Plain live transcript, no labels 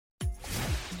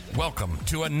Welcome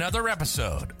to another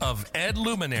episode of Ed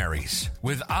Luminaries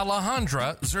with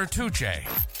Alejandra Zertuche,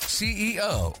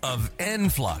 CEO of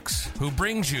Enflux, who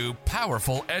brings you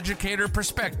powerful educator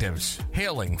perspectives,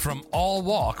 hailing from all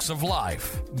walks of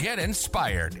life. Get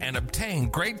inspired and obtain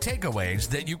great takeaways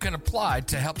that you can apply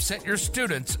to help set your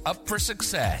students up for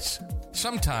success.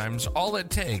 Sometimes all it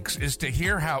takes is to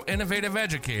hear how innovative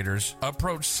educators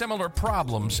approach similar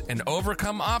problems and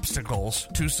overcome obstacles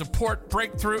to support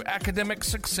breakthrough academic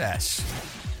success.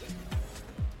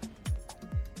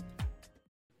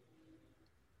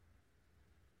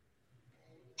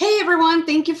 Hey everyone,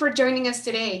 thank you for joining us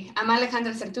today. I'm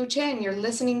Alejandra Zertuche and you're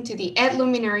listening to the Ed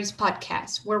Luminaries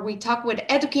podcast, where we talk with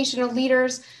educational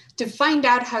leaders to find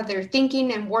out how they're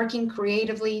thinking and working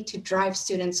creatively to drive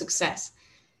student success.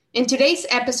 In today's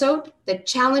episode, the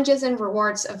challenges and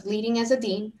rewards of leading as a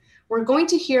dean, we're going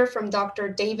to hear from Dr.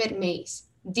 David Mays,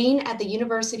 Dean at the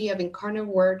University of Incarnate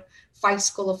Word Fike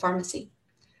School of Pharmacy.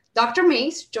 Dr.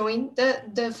 Mays joined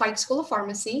the Fike School of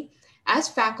Pharmacy as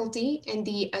faculty and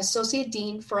the Associate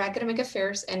Dean for Academic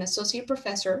Affairs and Associate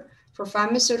Professor for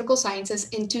Pharmaceutical Sciences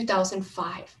in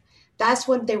 2005. That's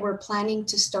when they were planning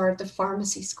to start the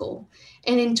pharmacy school.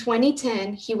 And in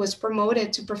 2010, he was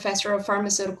promoted to Professor of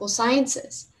Pharmaceutical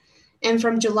Sciences. And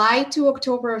from July to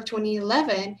October of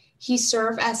 2011, he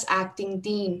served as acting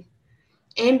dean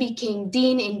and became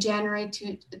dean in January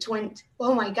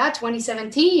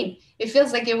 2017. It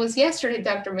feels like it was yesterday,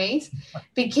 Dr. Mays.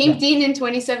 Became dean in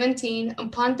 2017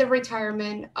 upon the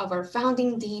retirement of our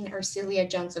founding dean, Arcelia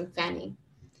Johnson Fanning.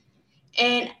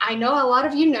 And I know a lot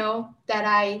of you know that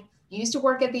I used to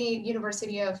work at the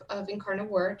University of Incarnate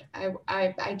Word.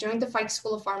 I joined the Fike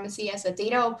School of Pharmacy as a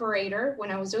data operator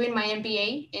when I was doing my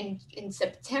MBA in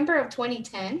September of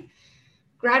 2010.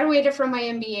 Graduated from my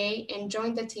MBA and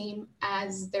joined the team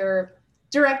as their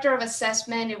director of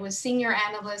assessment. It was senior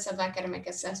analyst of academic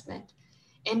assessment.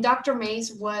 And Dr.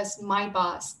 Mays was my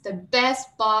boss, the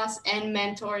best boss and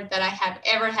mentor that I have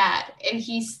ever had. And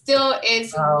he still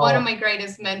is one of my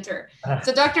greatest mentors.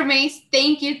 So Dr. Mays,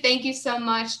 thank you so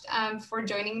much for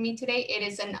joining me today. It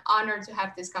is an honor to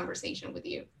have this conversation with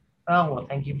you. Oh, well,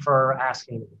 thank you for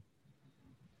asking me.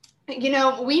 You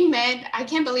know, we met, I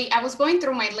can't believe, I was going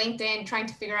through my LinkedIn trying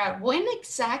to figure out when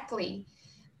exactly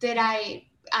did I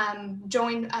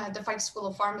joined the Fike School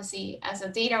of Pharmacy as a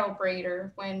data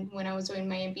operator when I was doing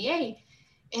my MBA.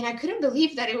 And I couldn't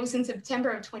believe that it was in September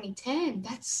of 2010.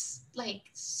 That's like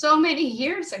so many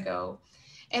years ago.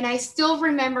 And I still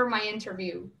remember my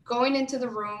interview. Going into the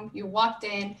room, you walked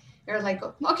in, you're like,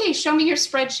 okay, show me your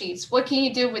spreadsheets. What can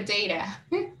you do with data?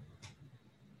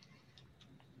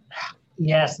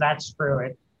 Yes, that's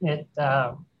true. It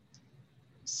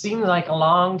seemed like a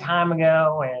long time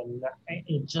ago, and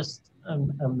it just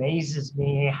amazes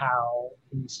me how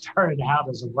you started out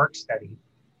as a work study,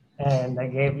 and they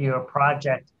gave you a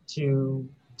project to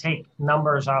take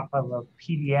numbers off of a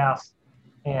PDF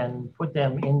and put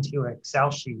them into an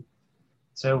Excel sheet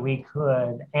so we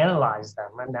could analyze them.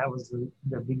 And that was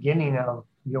the beginning of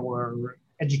your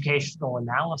educational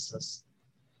analysis.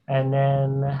 And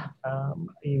then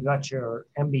you got your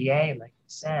MBA, like you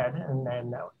said, and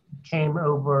then came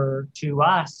over to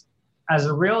us as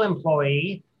a real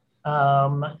employee.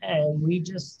 And we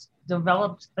just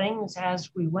developed things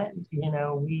as we went. You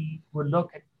know, we would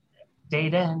look at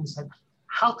data and said,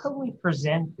 how can we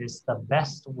present this the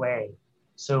best way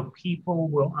so people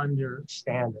will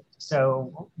understand it?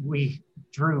 So we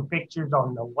drew pictures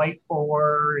on the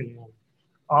whiteboard and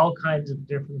all kinds of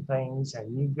different things.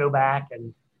 And you go back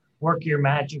and work your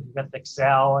magic with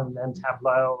Excel and then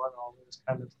Tableau and all those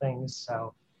kind of things.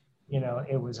 So, you know,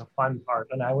 it was a fun part.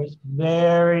 And I was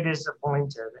very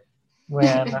disappointed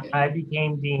when I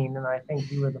became dean. And I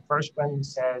think you were the first one who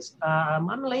says,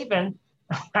 I'm leaving.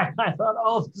 I thought,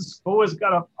 oh, the school is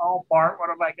going to fall apart.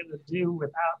 What am I going to do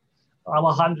without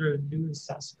Alejandra to do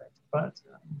assessment? But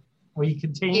we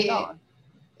continued on.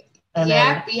 And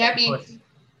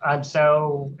I'm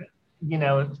so, you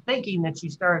know, thinking that you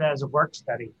started as a work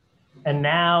study. And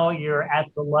now you're at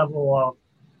the level of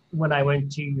when I went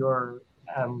to your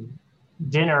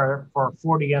dinner for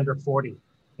 40 under 40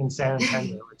 in San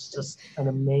Antonio. It's just an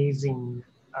amazing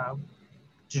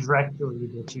trajectory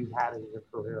that you've had in your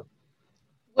career.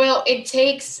 Well, it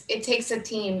takes a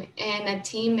team, and a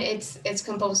team it's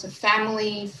composed of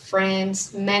family,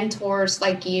 friends, mentors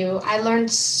like you. I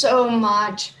learned so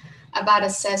much about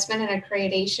assessment and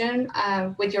accreditation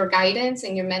with your guidance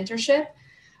and your mentorship.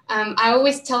 I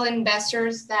always tell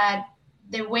investors that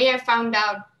the way I found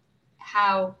out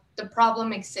how the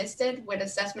problem existed with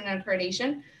assessment and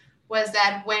accreditation was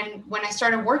that when I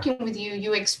started working with you,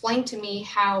 you explained to me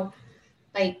how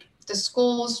like the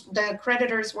schools, the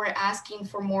creditors were asking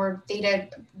for more data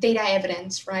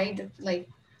evidence, right? Like,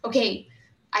 okay,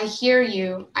 I hear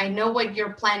you. I know what your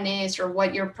plan is or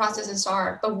what your processes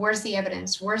are, but where's the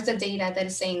evidence? Where's the data that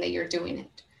is saying that you're doing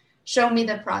it? Show me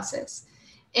the process.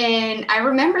 And I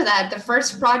remember that the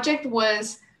first project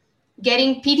was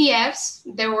getting PDFs.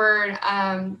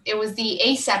 It was the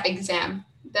ASAP exam,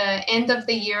 the end of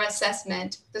the year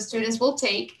assessment the students will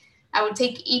take. I would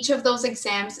take each of those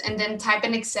exams and then type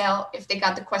in Excel if they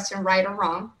got the question right or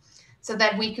wrong, so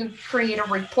that we could create a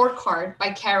report card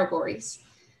by categories.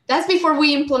 That's before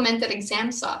we implemented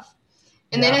ExamSoft.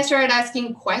 And then I started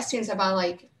asking questions about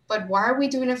like, but why are we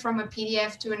doing it from a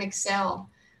PDF to an Excel?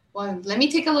 Well, let me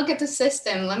take a look at the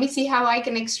system. Let me see how I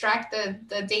can extract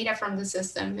the data from the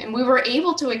system. And we were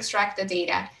able to extract the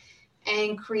data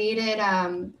and created,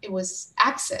 it was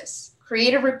Access,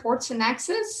 created reports in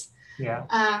Access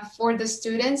for the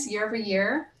students year over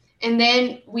year. And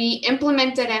then we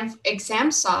implemented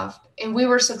ExamSoft, and we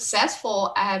were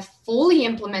successful at fully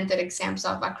implemented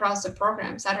ExamSoft across the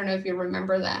programs. I don't know if you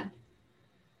remember that.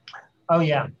 Oh,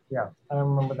 yeah, I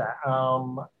remember that.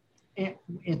 It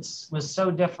was so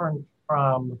different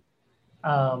from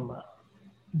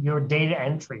your data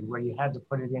entry, where you had to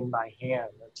put it in by hand,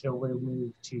 until we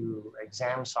moved to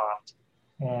ExamSoft,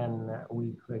 and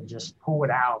we could just pull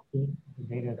it out, the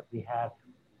data that we had.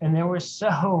 And there was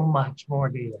so much more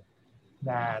data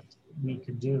that we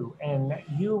could do. And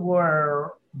you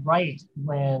were right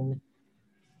when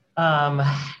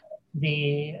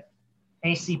the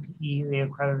ACP, the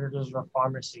Accreditors of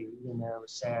Pharmacy,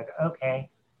 said, okay,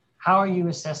 how are you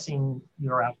assessing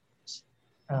your outcomes?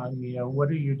 What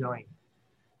are you doing?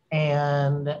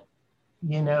 And,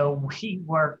 we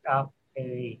worked up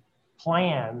a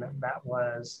plan that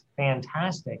was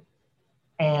fantastic.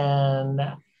 And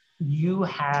you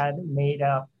had made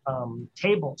up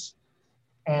tables.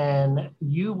 And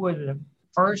you were the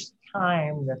first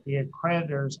time that the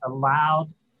accreditors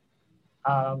allowed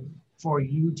for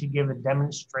you to give a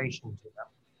demonstration to them.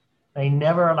 They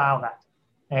never allow that.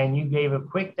 And you gave a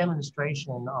quick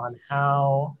demonstration on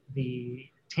how the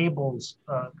tables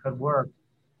could work,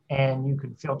 and you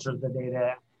could filter the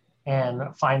data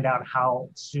and find out how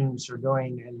students are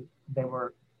doing. And they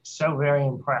were so very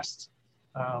impressed.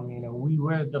 We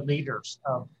were the leaders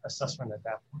of assessment at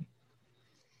that point.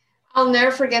 I'll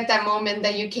never forget that moment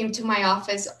that you came to my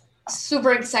office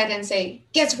super excited and say,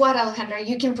 guess what, Alejandra,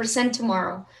 you can present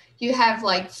tomorrow. You have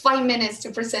like 5 minutes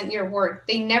to present your work.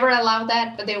 They never allow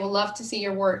that, but they will love to see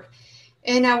your work.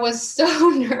 And I was so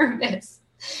nervous.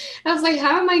 I was like,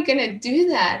 how am I going to do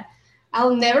that?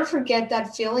 I'll never forget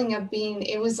that feeling of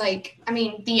it was like,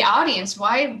 the audience,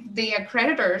 why the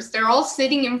accreditors, they're all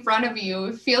sitting in front of you.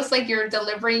 It feels like you're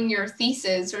delivering your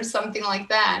thesis or something like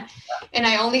that. And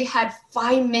I only had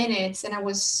 5 minutes and I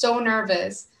was so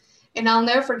nervous. And I'll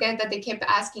never forget that they kept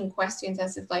asking questions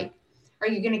as if like, are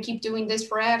you going to keep doing this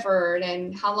forever?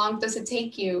 And how long does it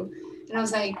take you? And I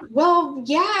was like, well,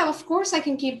 yeah, of course I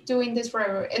can keep doing this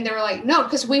forever. And they were like, no,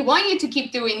 because we want you to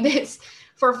keep doing this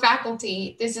for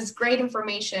faculty. This is great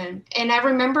information. And I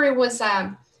remember it was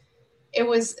how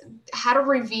to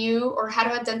review or how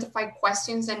to identify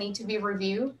questions that need to be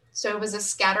reviewed. So it was a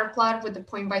scatter plot with the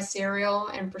point by serial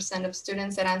and % of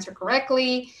students that answer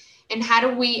correctly. And how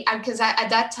do we, because at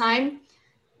that time,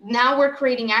 now we're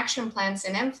creating action plans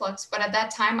in Enflux, but at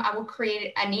that time I would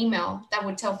create an email that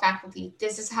would tell faculty,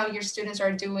 this is how your students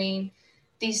are doing.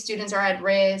 These students are at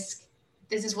risk.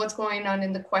 This is what's going on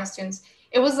in the questions.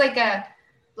 It was like a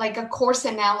course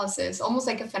analysis, almost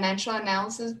like a financial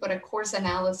analysis, but a course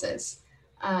analysis.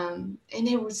 And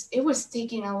it was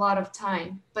taking a lot of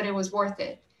time, but it was worth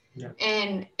it. Yeah.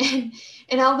 And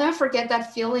I'll never forget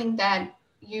that feeling that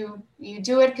you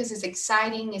do it because it's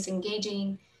exciting, it's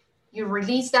engaging. You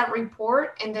release that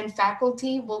report, and then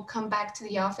faculty will come back to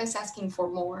the office asking for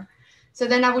more. So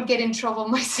then I would get in trouble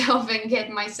myself and get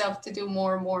myself to do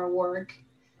more and more work.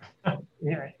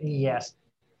 Yes.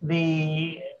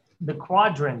 The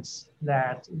quadrants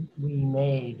that we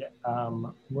made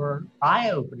were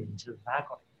eye-opening to the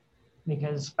faculty,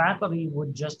 because faculty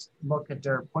would just look at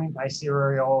their point by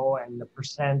serial and the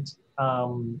percent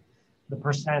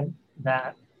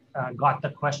that got the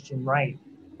question right,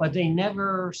 but they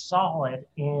never saw it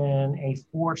in a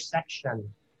 4-section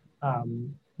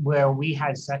where we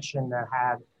had section that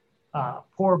had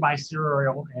poor by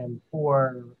serial and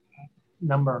poor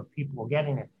number of people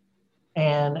getting it.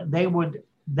 And they would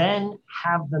then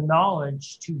have the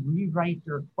knowledge to rewrite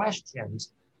their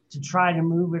questions to try to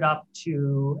move it up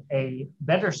to a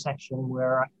better section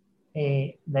where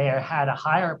they had a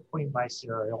higher point by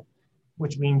serial,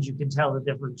 which means you can tell the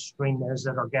difference between those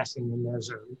that are guessing and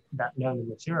those that know the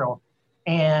material.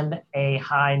 and a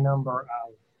high number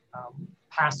of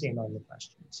passing on the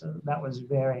question. So that was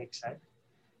very exciting.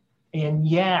 And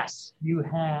yes, you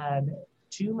had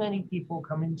too many people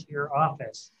come into your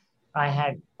office. I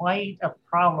had quite a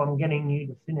problem getting you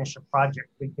to finish a project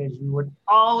because you would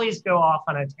always go off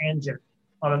on a tangent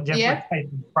on a different type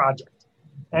of project.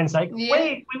 And it's like,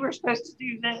 wait, we were supposed to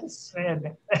do this. And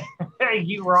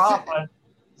you were off on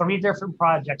 3 different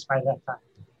projects by that time.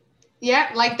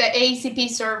 Yeah, like the ACP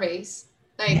surveys.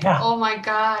 Like, oh my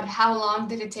God, how long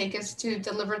did it take us to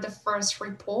deliver the first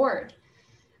report?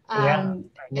 And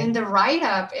the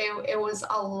write-up, it was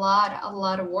a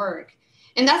lot of work.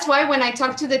 And that's why when I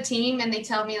talk to the team and they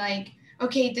tell me like,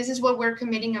 okay, this is what we're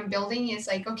committing on building, is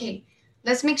like, okay,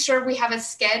 let's make sure we have a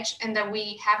sketch and that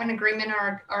we have an agreement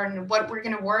on what we're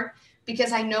going to work,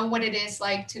 because I know what it is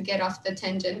like to get off the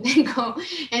tangent and go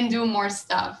and do more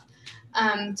stuff.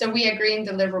 So we agree in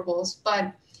deliverables.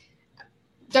 But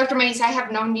Dr. Mays, I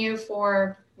have known you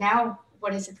for now,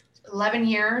 11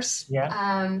 years.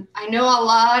 I know a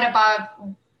lot about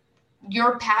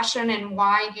your passion and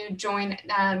why you joined,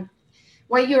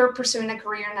 why you're pursuing a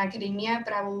career in academia,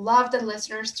 but I would love the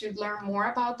listeners to learn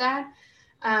more about that.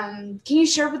 Can you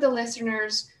share with the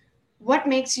listeners what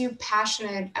makes you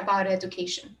passionate about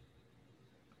education?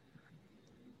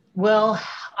 Well,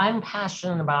 I'm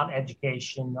passionate about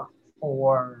education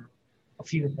for a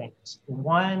few things.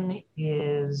 One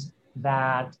is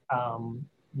that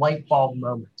light bulb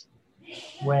moment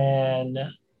when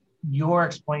you're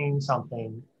explaining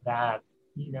something that,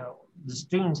 the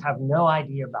students have no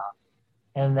idea about,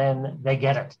 and then they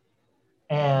get it.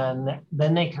 And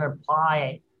then they can apply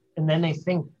it, and then they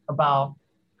think about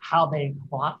how they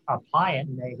apply it,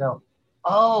 and they go,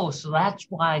 oh, so that's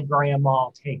why grandma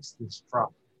takes this from,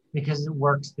 because it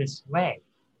works this way.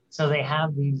 So they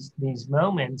have these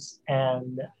moments,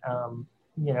 and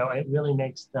it really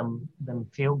makes them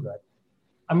feel good.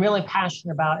 I'm really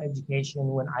passionate about education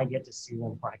when I get to see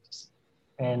them practice,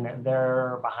 and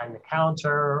they're behind the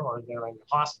counter, or they're in the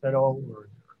hospital, or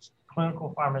they're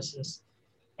clinical pharmacists,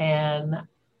 and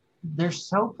they're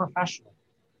so professional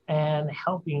and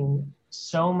helping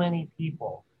so many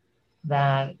people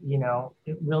that,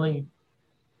 it really,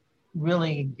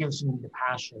 really gives me the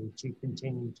passion to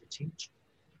continue to teach.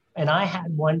 And I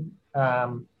had one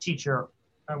teacher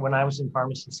when I was in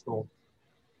pharmacy school,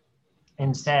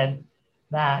 and said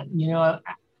that,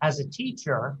 as a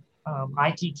teacher,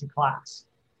 I teach a class,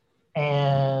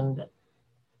 and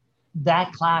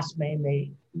that class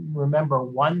may remember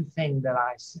one thing that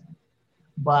I said,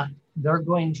 but they're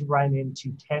going to run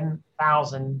into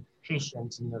 10,000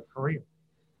 patients in their career.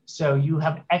 So you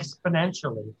have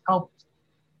exponentially helped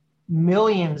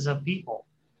millions of people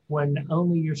when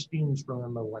only your students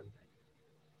remember one thing.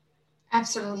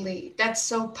 Absolutely. That's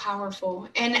so powerful.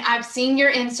 And I've seen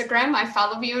your Instagram. I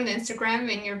follow you on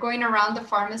Instagram, and you're going around the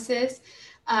pharmacists,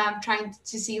 trying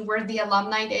to see where the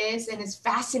alumni is. And it's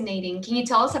fascinating. Can you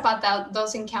tell us about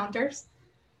those encounters?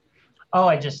 Oh,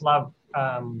 I just love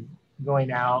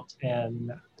going out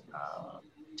and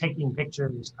taking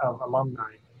pictures of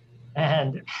alumni.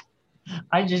 And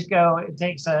I just go, it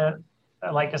takes a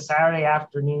Saturday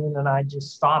afternoon, and I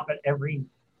just stop at every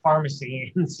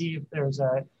pharmacy and see if there's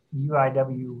a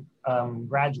UIW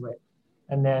graduate,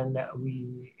 and then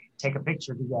we take a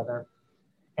picture together,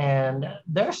 and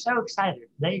they're so excited.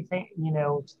 They think,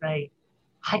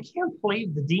 I can't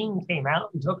believe the dean came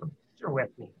out and took a picture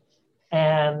with me.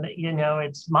 And,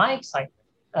 it's my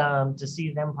excitement to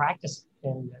see them practice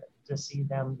and to see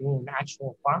them being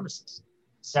actual pharmacists.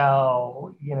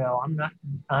 So,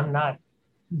 I'm not,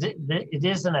 it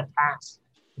isn't a task.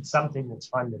 It's something that's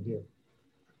fun to do.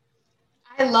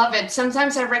 I love it.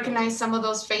 Sometimes I recognize some of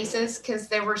those faces because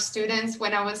they were students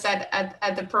when I was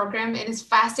at the program. It is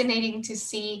fascinating to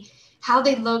see how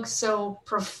they look so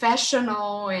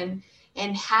professional and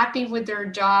happy with their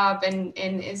job. And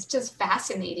it's just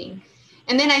fascinating.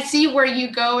 And then I see where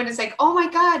you go, and it's like, oh my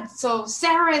God, so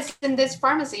Sarah is in this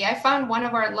pharmacy. I found one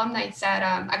of our alumni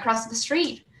at across the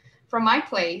street from my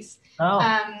place. Oh.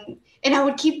 And I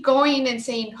would keep going and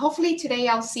saying, hopefully today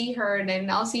I'll see her, and then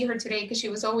I'll see her today, because she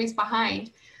was always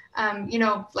behind.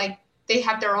 Like they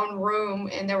have their own room,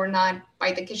 and they were not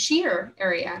by the cashier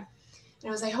area. And I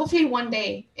was like, hopefully one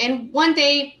day. And one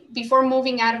day before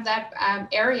moving out of that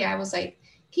area, I was like,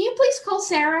 can you please call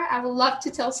Sarah? I would love to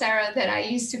tell Sarah that I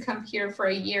used to come here for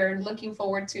a year, and looking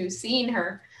forward to seeing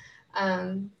her.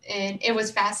 And it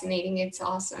was fascinating. It's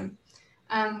awesome.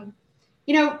 I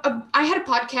had a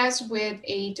podcast with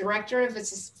a director of a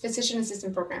physician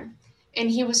assistant program, and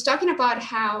he was talking about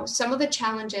how some of the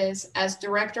challenges as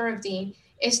director of dean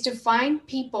is to find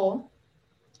people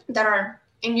that are,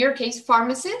 in your case,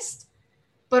 pharmacists,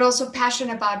 but also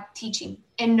passionate about teaching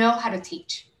and know how to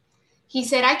teach. He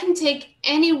said, I can take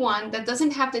anyone that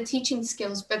doesn't have the teaching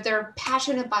skills, but they're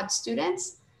passionate about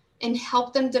students and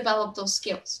help them develop those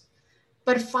skills.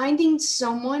 But finding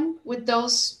someone with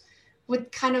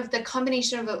kind of the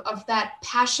combination of that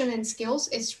passion and skills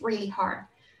is really hard.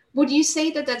 Would you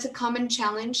say that that's a common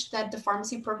challenge that the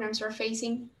pharmacy programs are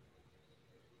facing?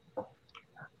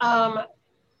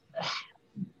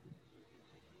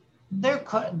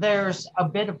 There's a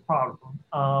bit of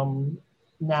problem.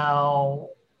 Now,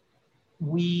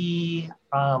 we,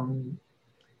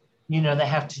 they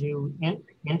have to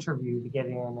interview to get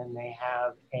in, and they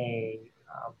have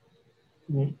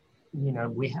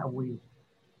we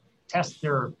test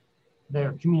their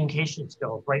communication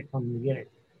skills right from the beginning.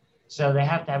 So they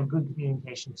have to have good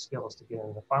communication skills to get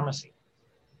into the pharmacy.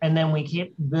 And then we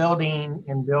keep building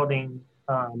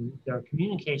their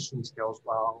communication skills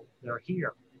while they're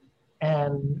here.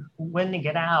 And when they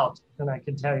get out, and I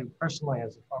can tell you personally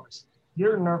as a pharmacist,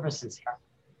 you're nervous as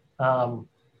hell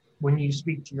when you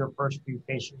speak to your first few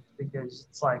patients, because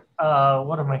it's like,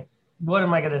 what am I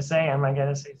going to say? Am I going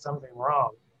to say something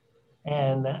wrong?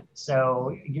 And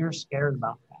so you're scared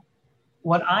about that.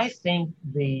 What I think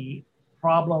the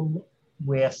problem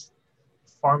with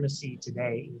pharmacy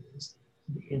today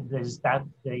is that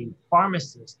the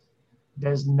pharmacist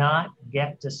does not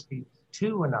get to speak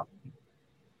to enough people.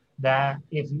 That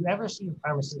if you ever see a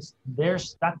pharmacist, they're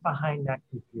stuck behind that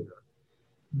computer.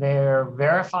 They're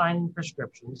verifying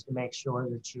prescriptions to make sure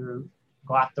that you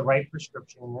got the right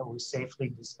prescription that was safely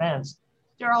dispensed.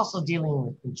 They're also dealing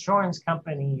with insurance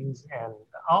companies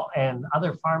and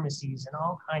other pharmacies and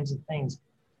all kinds of things.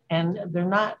 And they're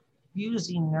not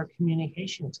using their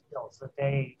communication skills that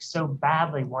they so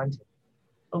badly wanted.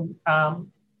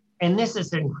 And this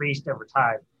has increased over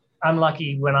time. I'm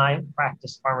lucky when I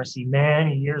practiced pharmacy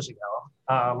many years ago.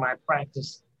 I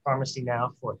practiced pharmacy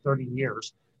now for 30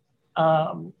 years.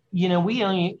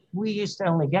 We used to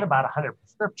only get about 100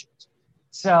 prescriptions.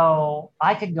 So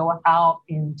I could go out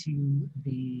into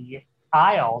the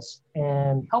aisles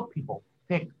and help people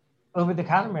pick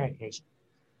over-the-counter medication.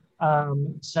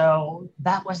 So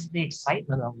that was the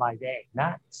excitement of my day,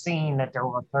 not seeing that there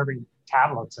were 30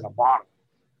 tablets in a bottle,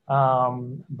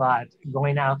 but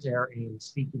going out there and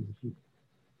speaking to people.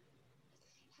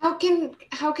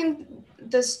 How can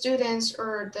the students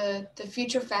or the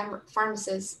future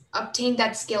pharmacists obtain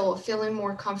that skill of feeling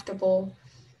more comfortable,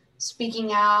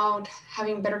 speaking out,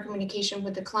 having better communication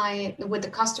with the client, with the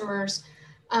customers,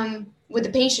 with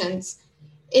the patients?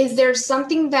 Is there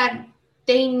something that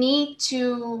they need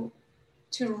to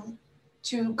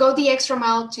go the extra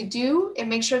mile to do and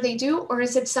make sure they do? Or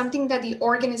is it something that the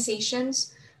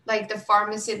organizations like the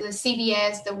pharmacy, the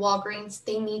CVS, the Walgreens,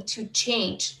 they need to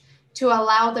change to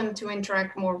allow them to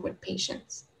interact more with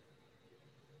patients?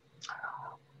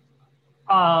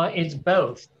 It's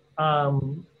both.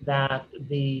 That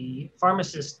the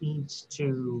pharmacist needs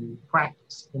to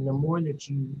practice. And the more that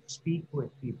you speak with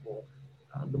people,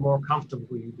 the more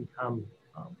comfortable you become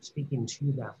speaking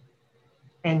to them.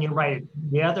 And you're right.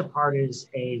 The other part is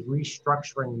a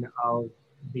restructuring of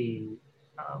the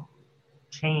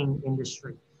chain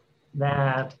industry.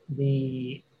 That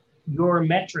your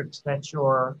metrics that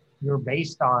you're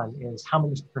based on is how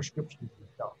many prescriptions you've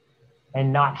filled,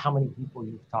 and not how many people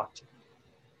you've talked to.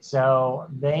 So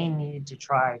they need to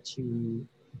try to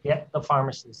get the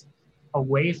pharmacists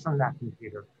away from that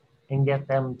computer and get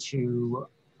them to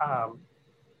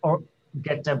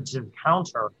the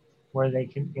counter where they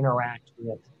can interact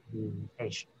with the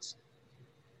patients.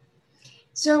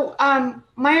 So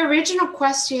my original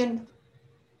question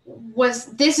was,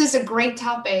 this is a great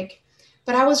topic,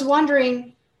 but I was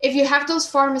wondering if you have those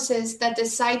pharmacists that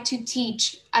decide to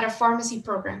teach at a pharmacy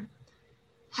program,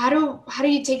 how do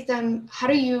you take them? How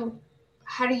do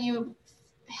you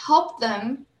help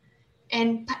them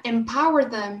and empower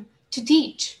them to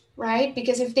teach, right?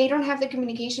 Because if they don't have the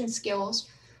communication skills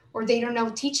or they don't know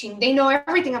teaching, they know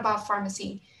everything about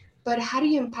pharmacy, but how do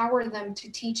you empower them to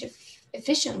teach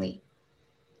efficiently?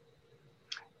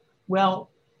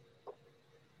 Well,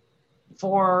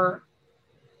 for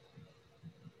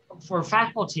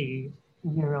faculty,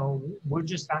 we're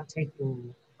just not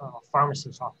taking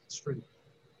pharmacists off the street.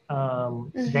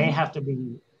 They have to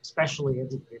be specially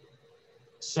educated.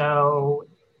 So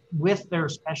with their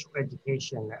special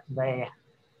education, they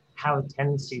have a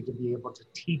tendency to be able to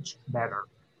teach better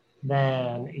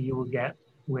than you would get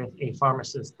with a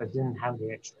pharmacist that didn't have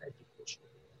the extra education.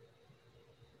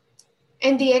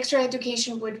 And the extra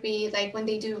education would be like when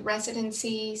they do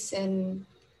residencies and...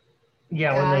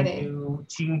 Yeah, when they do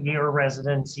 2-year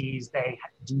residencies, they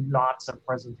do lots of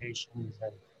presentations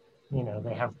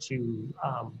they have to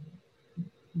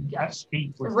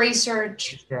speak with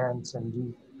research patients and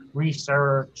do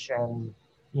research and,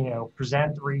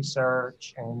 present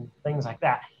research and things like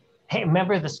that. Hey,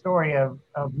 remember the story of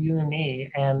you and me,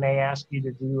 and they asked you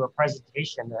to do a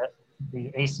presentation at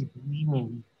the ACPE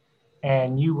meeting,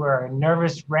 and you were a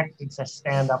nervous wreck to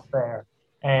stand up there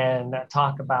and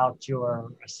talk about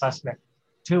your assessment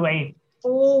to a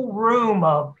full room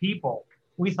of people.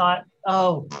 We thought,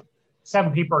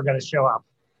 7 people are going to show up.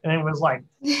 And it was like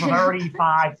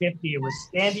 35, 50. It was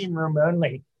standing room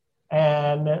only.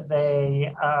 And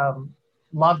they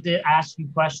loved it, asked you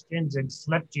questions, and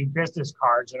slipped you business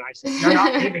cards. And I said, you're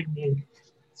not kidding me.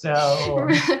 So,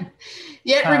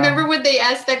 yeah, remember when they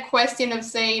asked that question of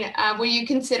saying, do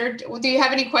you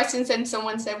have any questions? And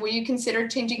someone said, will you consider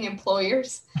changing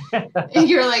employers? And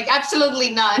you're like,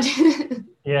 absolutely not.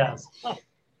 Yes.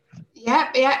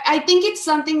 Yeah, I think it's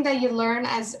something that you learn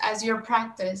as your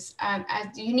practice.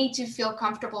 As you need to feel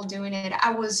comfortable doing it.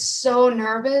 I was so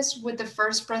nervous with the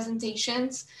first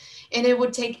presentations, and it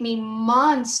would take me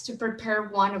months to prepare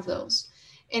one of those.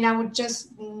 And I would just,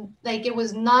 it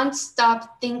was nonstop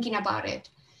thinking about it.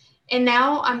 And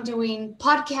now I'm doing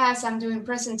podcasts, I'm doing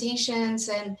presentations,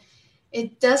 and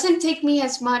it doesn't take me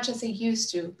as much as it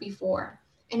used to before.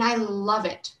 And I love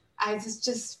it. It's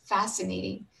just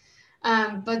fascinating.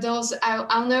 But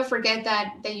I'll never forget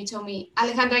that you told me,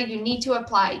 Alejandra, you need to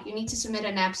apply. You need to submit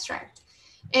an abstract.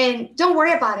 And don't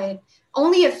worry about it.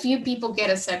 Only a few people get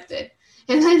accepted.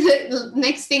 And then the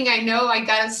next thing I know, I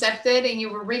got accepted and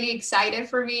you were really excited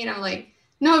for me. And I'm like,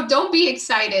 no, don't be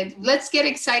excited. Let's get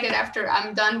excited after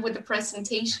I'm done with the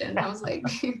presentation. I was like,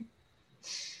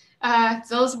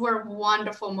 those were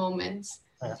wonderful moments.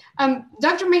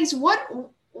 Dr. Mays, what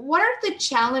are the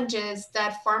challenges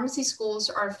that pharmacy schools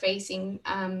are facing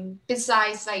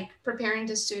besides preparing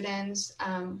the students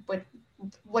with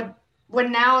what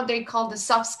now they call the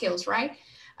soft skills, right?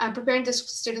 Preparing the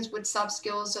students with soft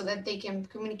skills so that they can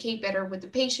communicate better with the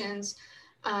patients.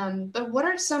 But what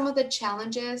are some of the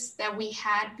challenges that we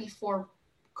had before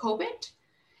COVID?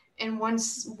 And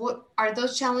what are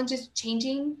those challenges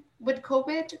changing with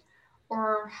COVID,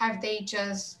 or have they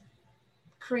just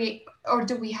or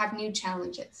do we have new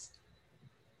challenges?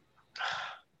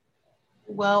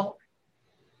 Well,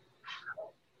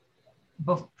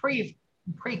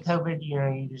 pre-COVID,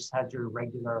 you just had your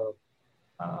regular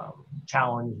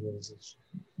challenges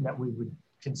that we would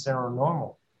consider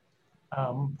normal.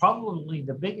 Probably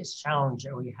the biggest challenge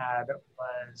that we had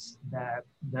was that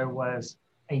there was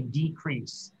a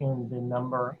decrease in the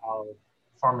number of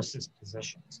pharmacist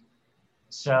positions.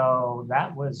 So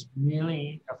that was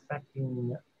really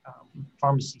affecting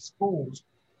pharmacy schools,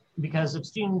 because if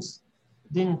students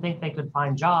didn't think they could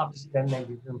find jobs, then they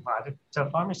didn't apply to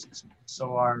pharmacy schools.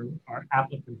 So our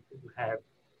applicant pool had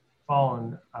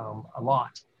fallen a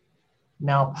lot.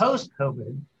 Now,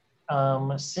 post-COVID,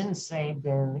 since they've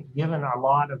been given a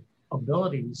lot of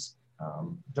abilities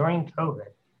during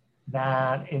COVID,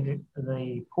 that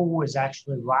the pool is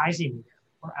actually rising again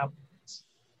for applicants,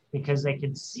 because they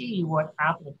can see what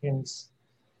applicants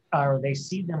or they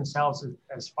see themselves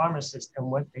as pharmacists and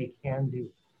what they can do.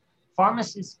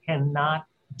 Pharmacists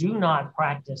do not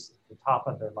practice at the top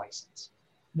of their license.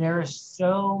 There is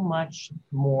so much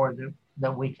more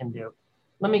that we can do.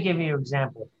 Let me give you an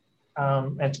example.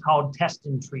 It's called test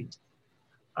and treat.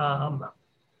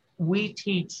 We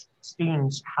teach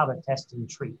students how to test and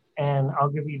treat. And I'll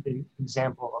give you the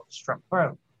example of strep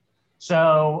throat.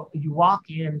 So you walk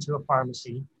into a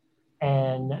pharmacy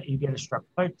and you get a strep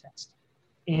throat test.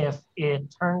 If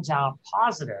it turns out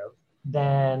positive,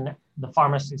 then the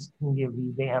pharmacist can give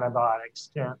you the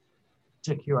antibiotics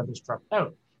to cure the strep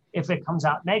throat. If it comes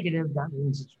out negative, that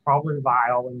means it's probably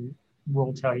viral, and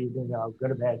we'll tell you, go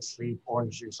to bed, sleep,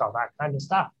 orange juice, all that kind of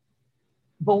stuff.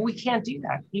 But we can't do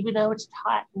that, even though it's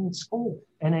taught in school.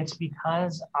 And it's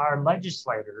because our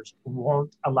legislators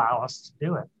won't allow us to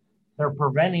do it. They're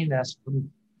preventing us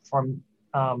from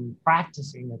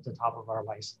practicing at the top of our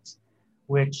license,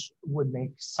 which would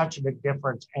make such a big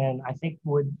difference. And I think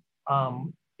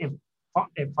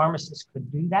if pharmacists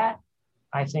could do that,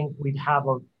 I think we'd have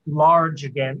a large,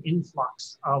 again,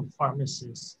 influx of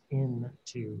pharmacists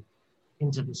into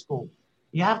the school.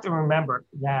 You have to remember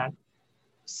that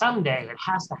someday it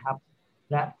has to happen,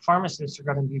 that pharmacists are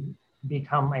going to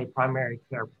become a primary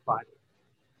care provider.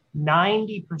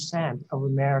 90% of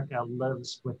America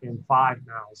lives within 5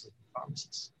 miles of the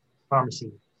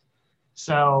pharmacy.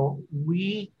 So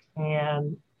we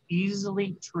can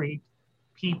easily treat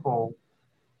people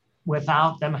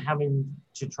without them having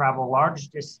to travel large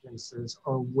distances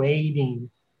or waiting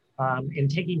and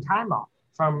taking time off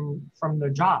from their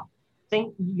job.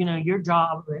 think, your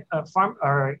job,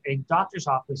 a doctor's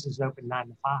office is open 9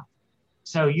 to 5.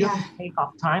 So you have to take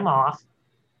time off,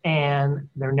 and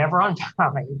they're never on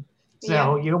time.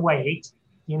 So you wait,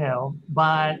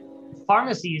 but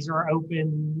pharmacies are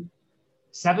open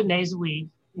 7 days a week,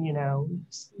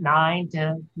 9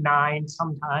 to 9,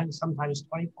 sometimes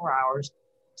 24 hours.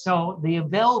 So the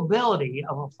availability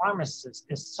of a pharmacist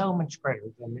is so much greater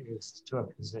than it is to a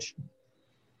physician.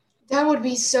 That would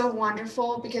be so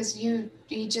wonderful, because you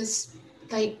just,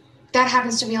 like, that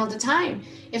happens to me all the time.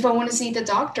 If I want to see the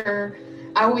doctor,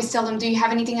 I always tell them, do you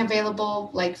have anything available,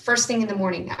 like, first thing in the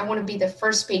morning? I want to be the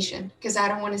first patient, because I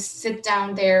don't want to sit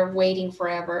down there waiting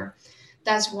forever.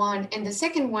 That's one. And the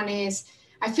second one is,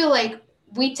 I feel like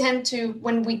we tend to,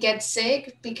 when we get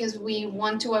sick, because we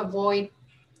want to avoid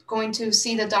going to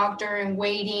see the doctor and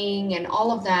waiting and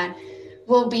all of that,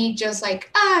 will be just like,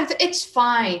 it's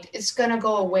fine, it's gonna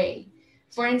go away.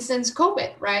 For instance,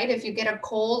 COVID, right? If you get a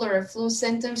cold or a flu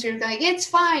symptoms, you're like, it's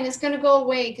fine, it's gonna go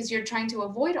away, because you're trying to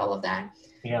avoid all of that.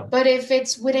 Yeah. But if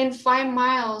it's within 5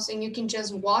 miles and you can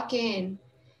just walk in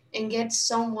and get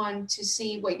someone to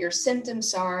see what your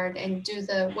symptoms are and do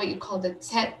what you call the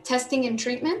testing and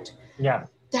treatment,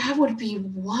 that would be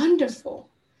wonderful.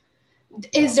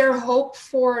 Is there hope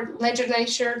for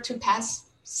legislature to pass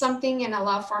something and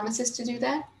allow pharmacists to do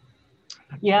that?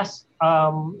 Yes,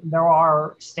 there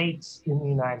are states in the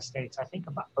United States, I think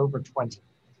about over 20,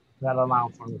 that allow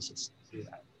pharmacists to do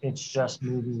that. It's just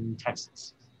moving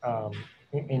Texas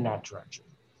in that direction.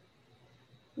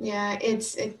 Yeah,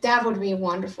 that would be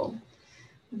wonderful.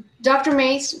 Dr.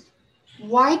 Mays,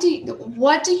 what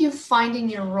do you find in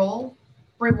your role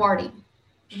rewarding?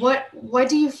 What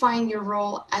do you find your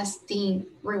role as dean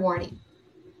rewarding?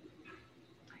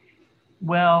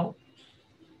 Well,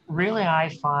 really, I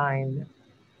find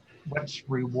what's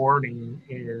rewarding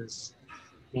is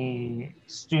the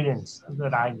students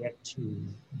that I get to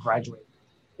graduate.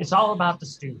 It's all about the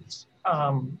students.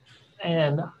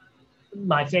 And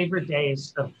my favorite day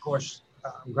is, of course,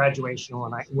 graduation,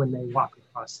 when they walk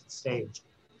across the stage.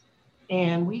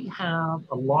 And we have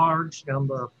a large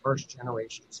number of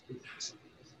first-generation students,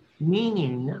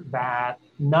 meaning that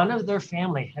none of their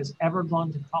family has ever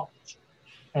gone to college.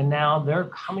 And now they're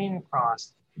coming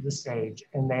across the stage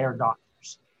and they are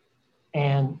doctors.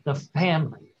 And the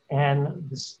family and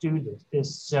the student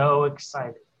is so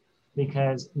excited,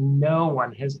 because no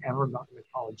one has ever gotten a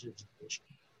college education.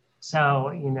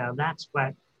 So, that's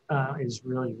what is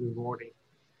really rewarding.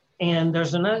 And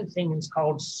there's another thing, it's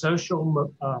called social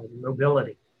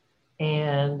mobility.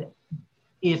 And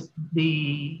if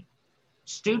the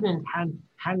student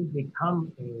hadn't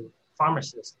become a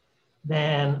pharmacist,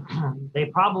 then they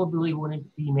probably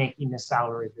wouldn't be making the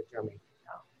salary that they're making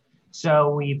now. So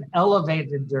we've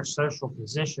elevated their social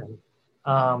position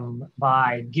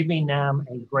by giving them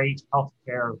a great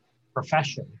healthcare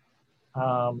profession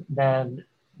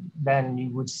than you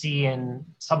would see in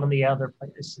some of the other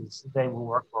places they will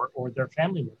work or their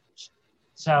family members.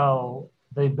 So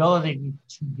the ability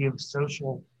to give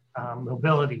social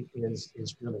mobility is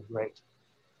really great.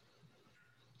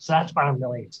 So that's what I'm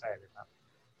really excited about.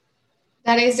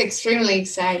 That is extremely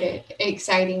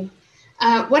exciting.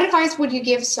 What advice would you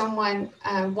give someone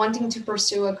wanting to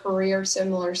pursue a career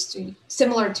similar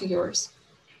to yours?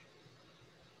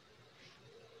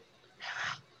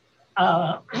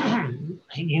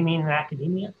 You mean in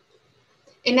academia?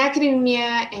 In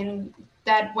academia, and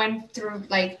that went through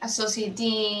like associate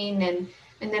dean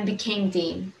and then became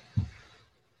dean.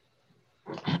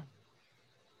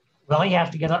 Well, you have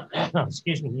to get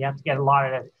you have to get a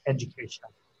lot of education.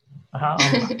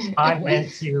 I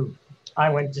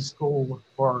went to school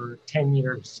for 10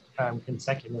 years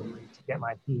consecutively to get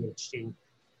my PhD,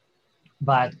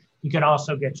 but you can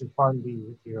also get your PharmD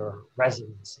with your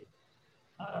residency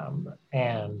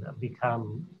and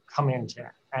come into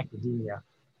academia.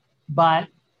 But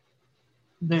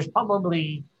there's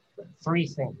probably 3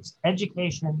 things: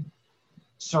 education,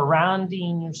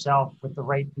 surrounding yourself with the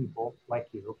right people like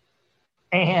you,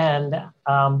 and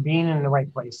being in the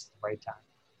right place at the right time.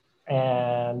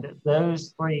 And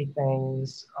those 3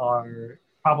 things are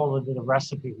probably the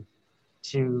recipe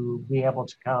to be able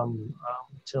to come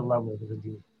to the level of the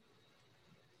dean.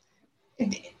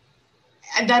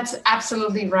 That's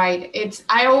absolutely right.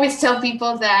 I always tell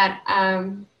people that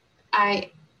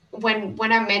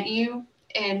when I met you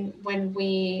and when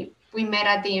we met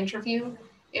at the interview,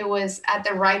 it was at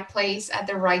the right place at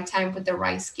the right time with the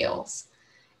right skills.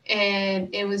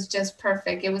 And it was just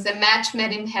perfect. It was a match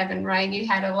made in heaven, right? You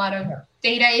had a lot of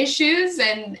data issues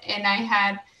and I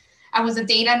had I was a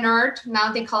data nerd.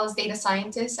 Now they call us data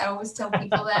scientists. I always tell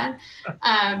people that.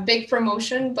 Big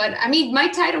promotion. But I mean, my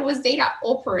title was data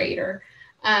operator.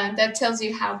 That tells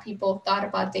you how people thought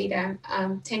about data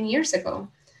 10 years ago.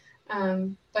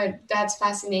 But that's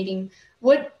fascinating.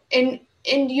 What, in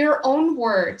your own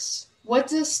words, what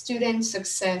does student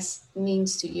success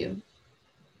means to you?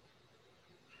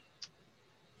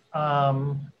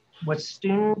 What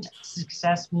student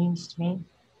success means to me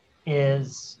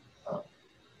is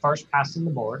first passing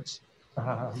the boards,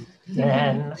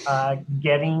 then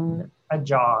getting a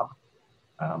job.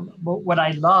 But what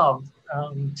I love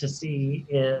to see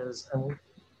is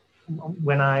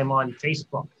when I'm on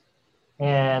Facebook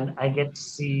and I get to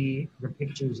see the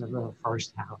pictures of their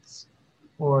first house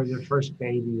or their first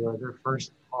baby or their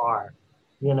first car.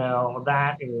 You know,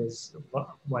 that is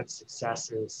what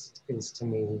success is to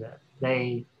me, that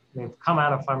they've come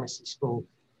out of pharmacy school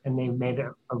and they've made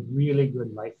a really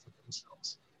good life for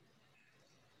themselves.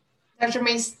 Dr.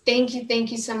 Mays,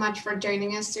 thank you so much for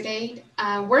joining us today.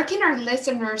 Where can our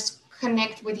listeners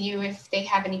connect with you if they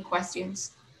have any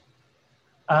questions?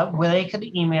 Well, they could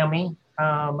email me.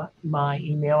 My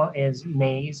email is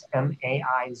Maize,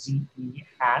 MAIZE,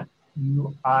 at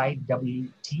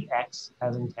UIWTX,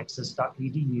 as in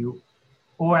Texas.edu,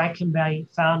 or I can be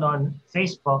found on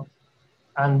Facebook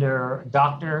under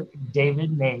Dr.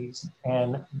 David Mays,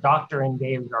 and Dr. and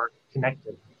David are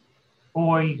connected.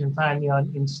 Or you can find me on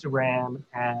Instagram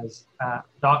as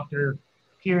Dr.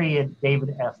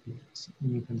 David F. Mays,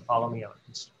 and you can follow me on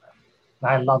Instagram.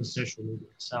 I love social media,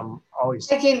 so I'm always...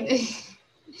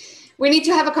 We need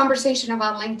to have a conversation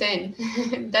about LinkedIn.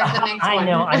 That's the next one. I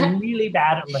know, I'm really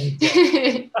bad at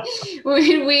LinkedIn.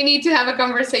 we need to have a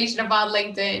conversation about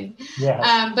LinkedIn.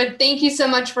 Yes. But thank you so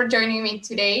much for joining me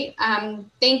today.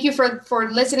 Thank you for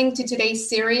listening to today's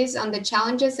series on the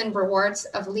challenges and rewards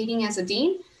of leading as a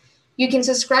dean. You can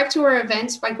subscribe to our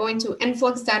events by going to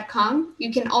enflux.com.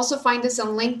 You can also find us on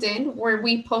LinkedIn, where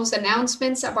we post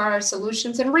announcements about our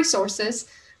solutions and resources,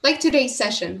 like today's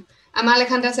session. I'm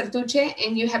Alejandra Certuche,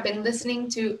 and you have been listening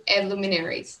to Ed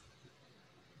Luminaries.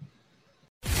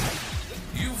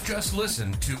 You've just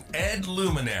listened to Ed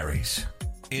Luminaries,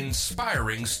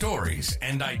 inspiring stories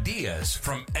and ideas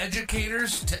from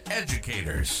educators to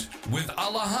educators with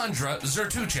Alejandra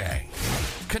Certuche.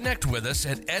 Connect with us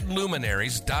at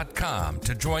edluminaries.com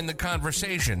to join the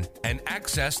conversation and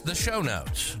access the show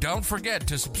notes. Don't forget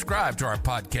to subscribe to our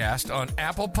podcast on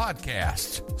Apple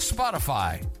Podcasts,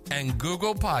 Spotify, and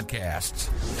Google Podcasts.